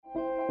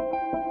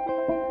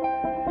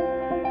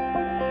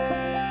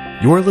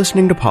You're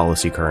listening to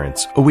Policy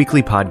Currents, a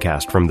weekly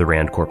podcast from the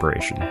RAND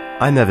Corporation.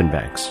 I'm Evan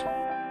Banks.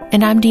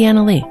 And I'm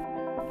Deanna Lee.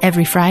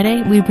 Every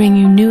Friday, we bring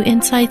you new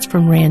insights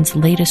from RAND's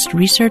latest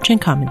research and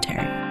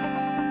commentary.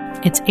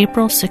 It's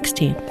April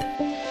 16th.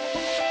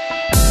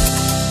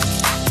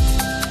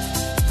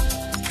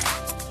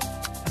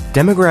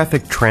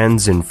 Demographic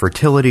trends in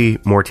fertility,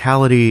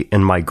 mortality,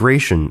 and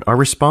migration are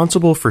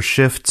responsible for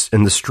shifts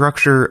in the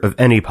structure of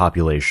any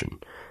population.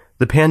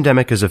 The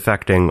pandemic is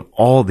affecting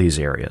all these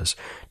areas,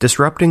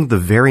 disrupting the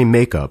very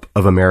makeup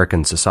of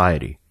American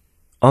society.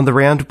 On the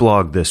RAND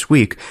blog this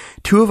week,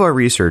 two of our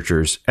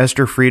researchers,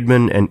 Esther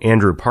Friedman and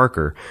Andrew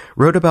Parker,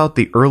 wrote about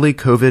the early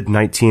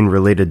COVID-19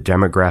 related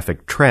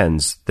demographic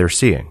trends they're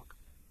seeing.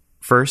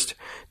 First,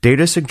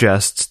 data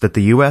suggests that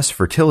the U.S.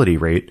 fertility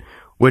rate,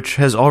 which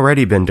has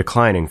already been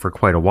declining for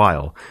quite a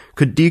while,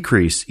 could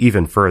decrease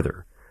even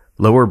further.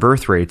 Lower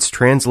birth rates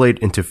translate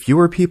into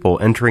fewer people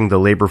entering the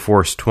labor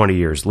force 20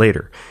 years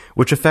later,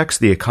 which affects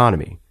the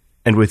economy.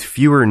 And with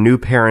fewer new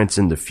parents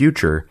in the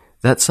future,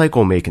 that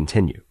cycle may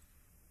continue.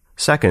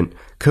 Second,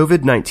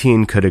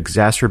 COVID-19 could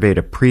exacerbate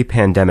a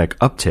pre-pandemic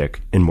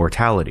uptick in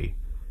mortality.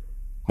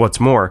 What's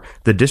more,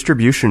 the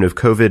distribution of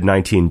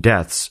COVID-19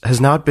 deaths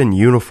has not been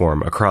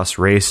uniform across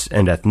race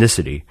and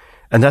ethnicity,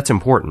 and that's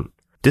important.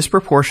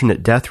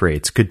 Disproportionate death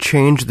rates could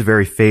change the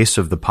very face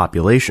of the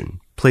population,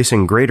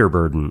 placing greater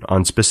burden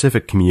on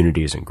specific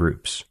communities and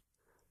groups.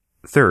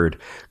 Third,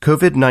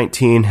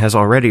 COVID-19 has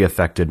already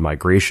affected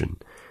migration.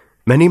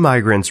 Many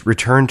migrants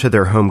returned to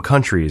their home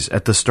countries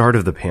at the start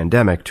of the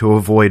pandemic to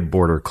avoid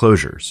border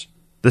closures.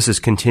 This has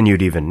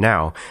continued even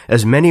now,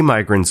 as many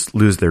migrants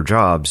lose their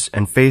jobs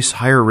and face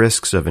higher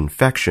risks of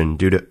infection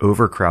due to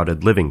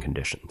overcrowded living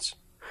conditions.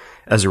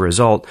 As a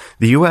result,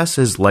 the U.S.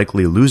 is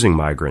likely losing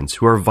migrants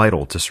who are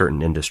vital to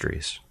certain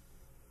industries.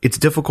 It's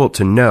difficult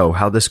to know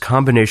how this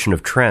combination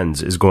of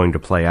trends is going to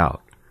play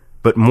out,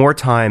 but more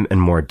time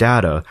and more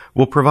data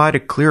will provide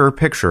a clearer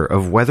picture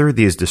of whether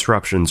these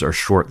disruptions are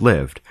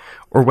short-lived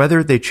or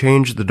whether they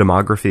change the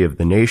demography of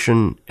the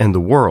nation and the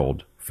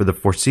world for the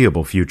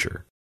foreseeable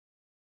future.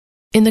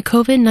 In the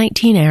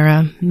COVID-19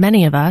 era,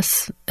 many of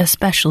us,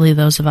 especially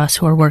those of us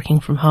who are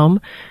working from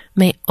home,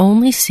 may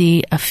only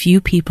see a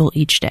few people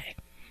each day.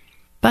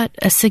 But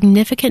a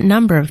significant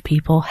number of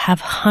people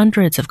have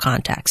hundreds of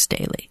contacts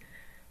daily.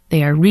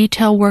 They are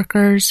retail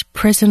workers,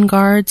 prison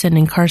guards and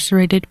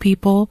incarcerated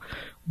people,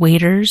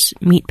 waiters,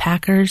 meat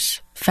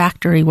packers,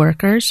 factory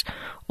workers,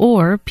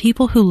 or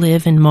people who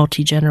live in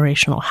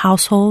multi-generational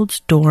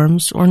households,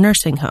 dorms, or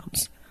nursing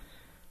homes.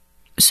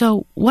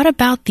 So what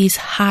about these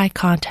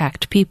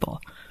high-contact people?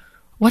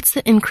 What's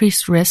the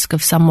increased risk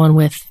of someone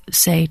with,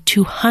 say,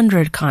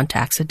 200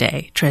 contacts a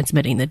day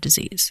transmitting the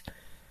disease?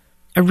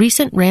 A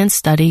recent RAND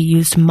study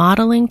used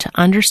modeling to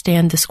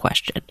understand this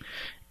question,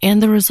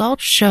 and the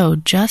results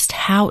showed just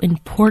how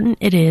important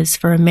it is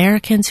for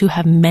Americans who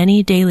have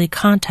many daily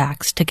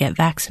contacts to get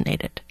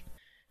vaccinated.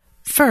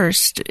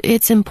 First,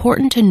 it's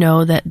important to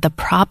know that the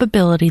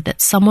probability that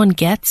someone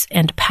gets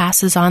and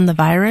passes on the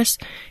virus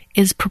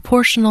is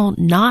proportional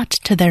not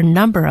to their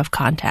number of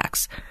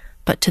contacts,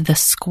 but to the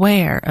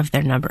square of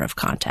their number of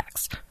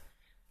contacts.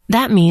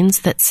 That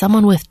means that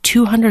someone with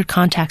 200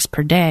 contacts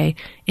per day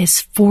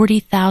is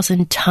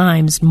 40,000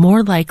 times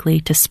more likely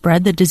to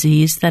spread the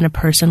disease than a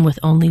person with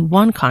only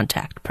one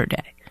contact per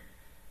day.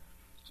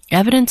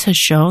 Evidence has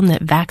shown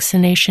that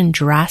vaccination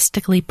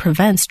drastically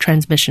prevents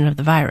transmission of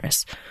the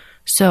virus,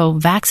 so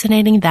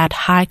vaccinating that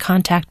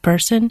high-contact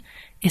person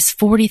is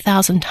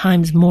 40,000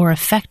 times more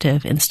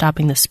effective in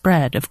stopping the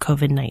spread of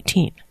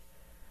COVID-19.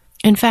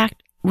 In fact,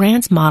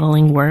 RAND's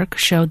modeling work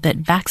showed that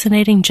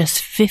vaccinating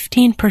just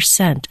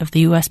 15% of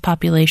the U.S.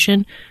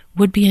 population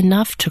would be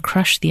enough to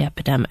crush the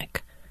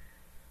epidemic.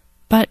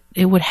 But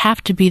it would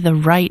have to be the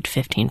right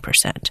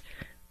 15%,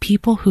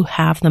 people who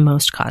have the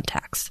most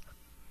contacts.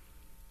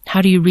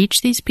 How do you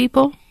reach these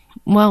people?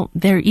 Well,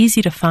 they're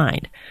easy to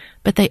find,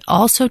 but they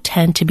also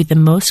tend to be the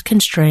most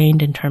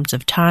constrained in terms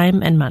of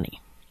time and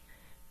money.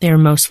 They are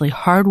mostly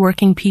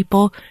hardworking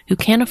people who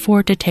can't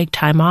afford to take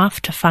time off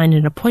to find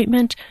an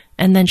appointment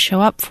and then show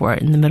up for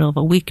it in the middle of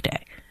a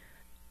weekday.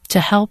 To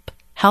help,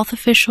 health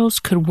officials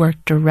could work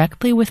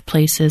directly with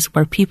places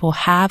where people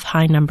have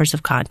high numbers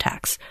of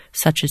contacts,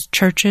 such as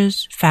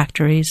churches,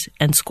 factories,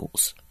 and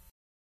schools.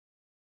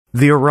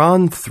 The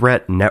Iran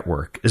Threat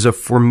Network is a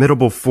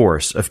formidable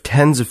force of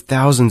tens of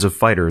thousands of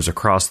fighters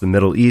across the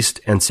Middle East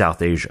and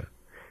South Asia.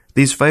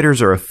 These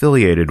fighters are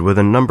affiliated with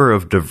a number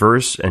of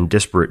diverse and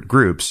disparate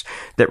groups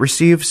that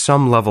receive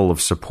some level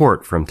of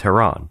support from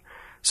Tehran,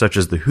 such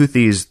as the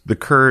Houthis, the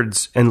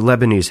Kurds, and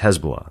Lebanese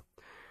Hezbollah.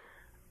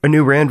 A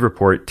new RAND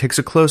report takes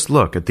a close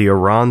look at the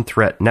Iran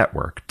Threat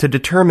Network to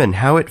determine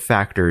how it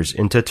factors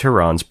into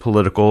Tehran's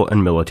political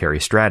and military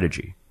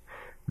strategy.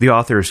 The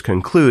authors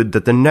conclude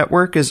that the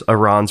network is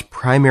Iran's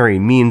primary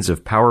means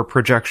of power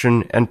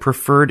projection and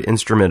preferred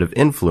instrument of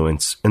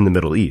influence in the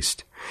Middle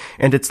East,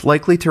 and it's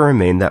likely to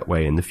remain that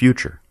way in the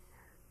future.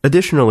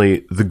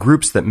 Additionally, the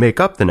groups that make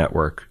up the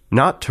network,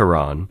 not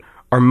Tehran,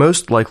 are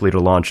most likely to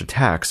launch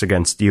attacks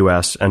against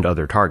U.S. and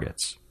other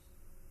targets.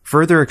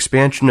 further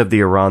expansion of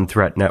the Iran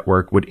threat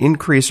network would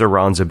increase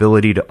Iran's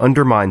ability to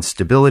undermine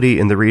stability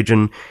in the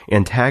region,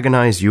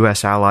 antagonize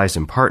U.S. allies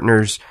and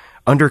partners,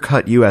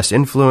 undercut U.S.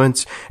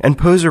 influence, and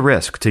pose a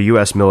risk to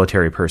U.S.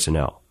 military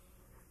personnel.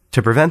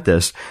 To prevent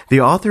this, the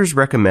authors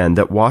recommend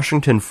that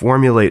Washington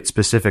formulate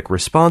specific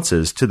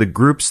responses to the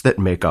groups that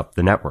make up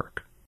the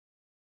network.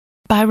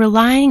 By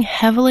relying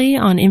heavily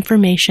on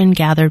information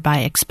gathered by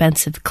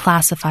expensive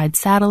classified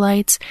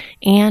satellites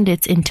and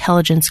its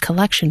intelligence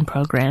collection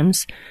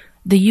programs,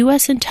 the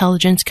U.S.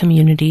 intelligence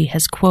community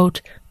has, quote,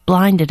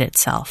 blinded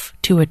itself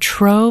to a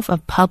trove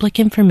of public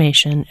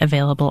information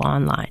available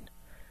online.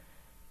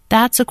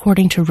 That's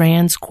according to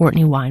RAND's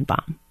Courtney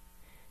Weinbaum.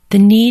 The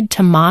need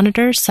to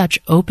monitor such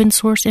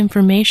open-source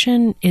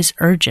information is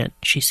urgent,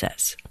 she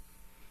says.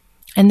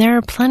 And there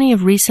are plenty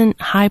of recent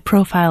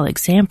high-profile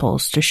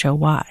examples to show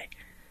why.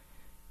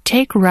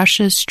 Take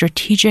Russia's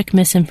strategic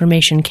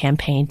misinformation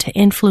campaign to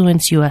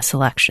influence U.S.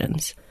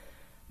 elections.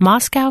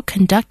 Moscow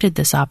conducted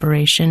this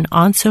operation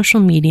on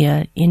social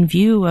media in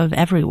view of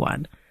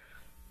everyone.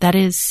 That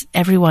is,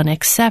 everyone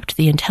except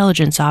the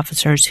intelligence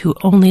officers who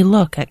only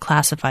look at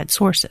classified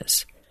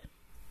sources.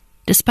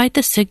 Despite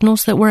the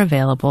signals that were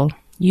available,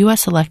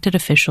 U.S. elected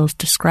officials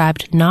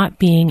described not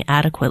being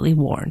adequately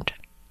warned.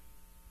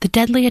 The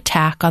deadly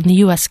attack on the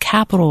U.S.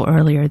 Capitol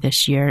earlier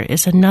this year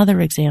is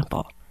another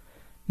example.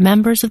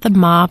 Members of the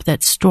mob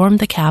that stormed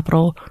the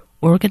Capitol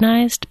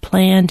organized,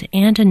 planned,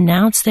 and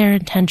announced their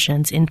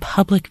intentions in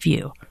public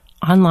view,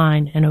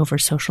 online and over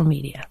social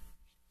media.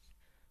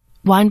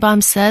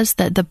 Weinbaum says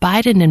that the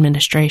Biden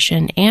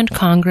administration and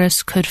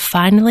Congress could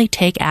finally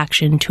take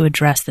action to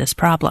address this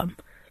problem.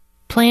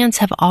 Plans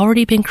have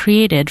already been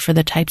created for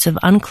the types of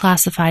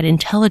unclassified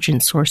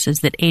intelligence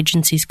sources that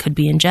agencies could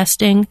be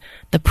ingesting,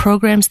 the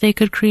programs they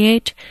could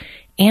create,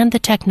 and the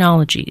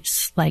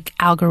technologies, like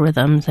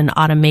algorithms and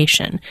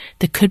automation,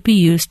 that could be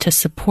used to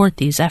support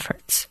these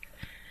efforts.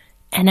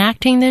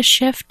 Enacting this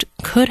shift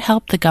could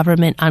help the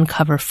government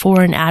uncover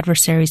foreign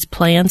adversaries'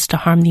 plans to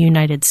harm the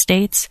United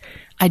States,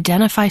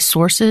 identify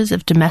sources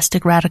of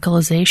domestic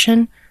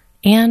radicalization,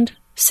 and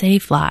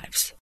save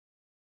lives.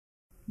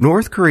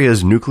 North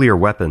Korea's nuclear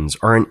weapons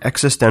are an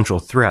existential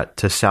threat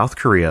to South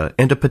Korea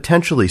and a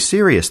potentially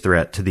serious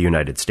threat to the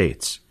United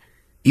States.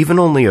 Even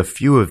only a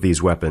few of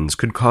these weapons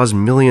could cause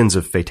millions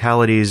of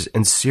fatalities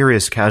and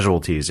serious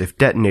casualties if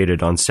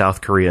detonated on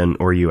South Korean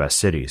or U.S.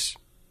 cities.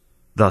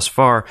 Thus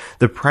far,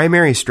 the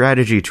primary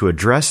strategy to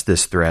address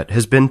this threat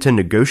has been to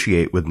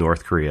negotiate with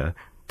North Korea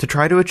to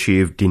try to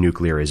achieve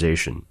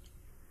denuclearization.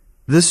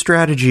 This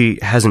strategy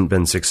hasn't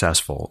been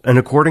successful, and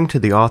according to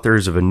the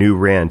authors of a new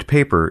RAND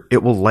paper,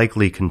 it will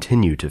likely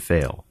continue to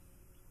fail.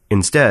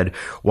 Instead,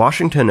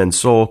 Washington and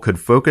Seoul could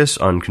focus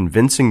on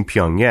convincing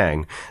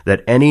Pyongyang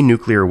that any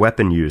nuclear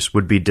weapon use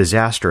would be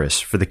disastrous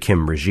for the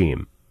Kim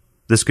regime.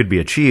 This could be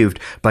achieved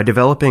by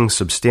developing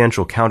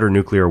substantial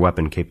counter-nuclear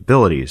weapon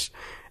capabilities,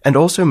 and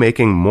also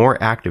making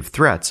more active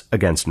threats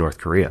against North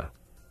Korea.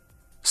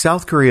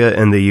 South Korea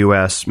and the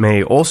U.S.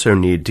 may also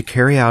need to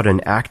carry out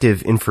an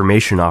active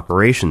information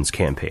operations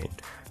campaign,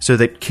 so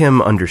that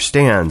Kim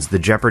understands the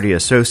jeopardy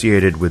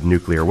associated with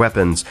nuclear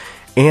weapons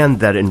and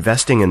that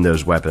investing in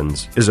those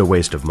weapons is a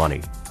waste of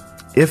money.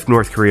 If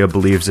North Korea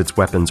believes its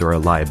weapons are a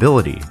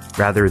liability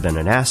rather than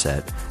an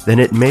asset, then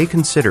it may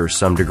consider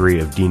some degree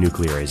of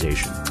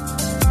denuclearization.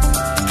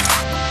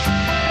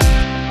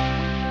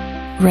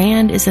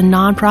 RAND is a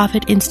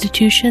nonprofit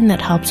institution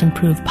that helps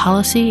improve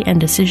policy and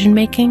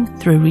decision-making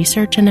through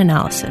research and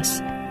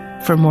analysis.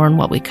 For more on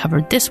what we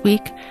covered this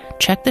week,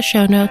 check the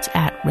show notes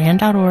at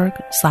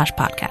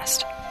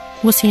rand.org/podcast.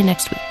 We'll see you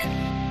next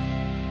week.